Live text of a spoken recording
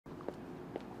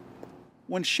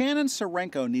When Shannon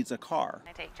Serenko needs a car,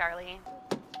 I take Charlie.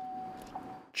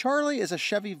 Charlie is a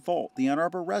Chevy Volt the Ann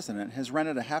Arbor resident has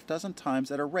rented a half dozen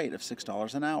times at a rate of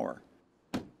 $6 an hour.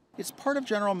 It's part of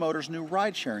General Motors' new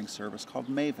ride-sharing service called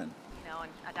Maven. You know, in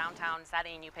a downtown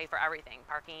setting, you pay for everything.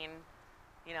 Parking,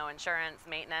 you know, insurance,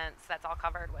 maintenance, that's all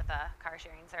covered with a car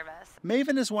sharing service.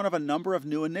 Maven is one of a number of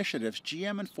new initiatives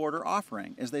GM and Ford are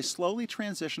offering as they slowly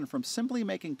transition from simply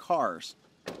making cars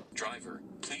Driver,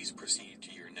 please proceed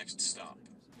to your next stop.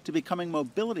 to becoming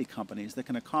mobility companies that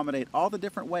can accommodate all the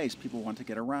different ways people want to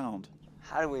get around.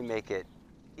 How do we make it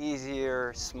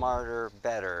easier, smarter,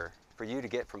 better for you to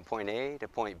get from point A to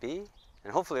point B?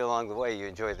 And hopefully along the way you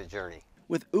enjoy the journey.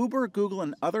 With Uber, Google,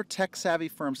 and other tech-savvy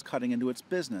firms cutting into its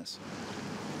business,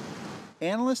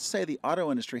 analysts say the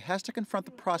auto industry has to confront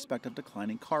the prospect of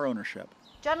declining car ownership.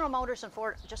 General Motors and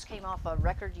Ford just came off a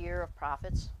record year of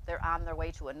profits. They're on their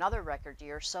way to another record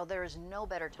year, so there is no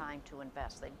better time to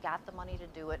invest. They've got the money to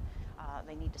do it.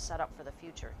 They need to set up for the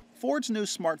future. Ford's new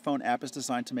smartphone app is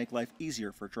designed to make life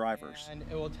easier for drivers. And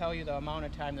it will tell you the amount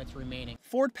of time that's remaining.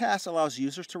 Ford Pass allows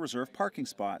users to reserve parking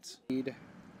spots, Need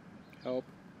help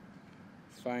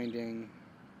finding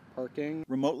parking.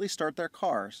 remotely start their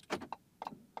cars,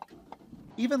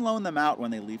 even loan them out when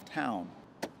they leave town.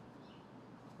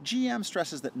 GM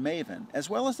stresses that Maven, as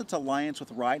well as its alliance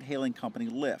with ride-hailing company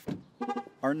Lyft,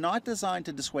 are not designed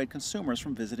to dissuade consumers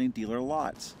from visiting dealer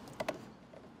lots.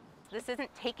 This isn't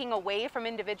taking away from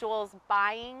individuals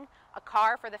buying a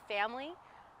car for the family,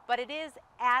 but it is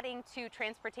adding to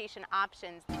transportation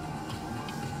options.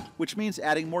 Which means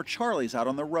adding more Charlies out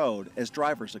on the road as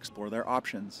drivers explore their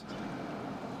options.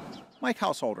 Mike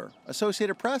Householder,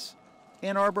 Associated Press,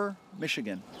 Ann Arbor,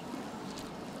 Michigan.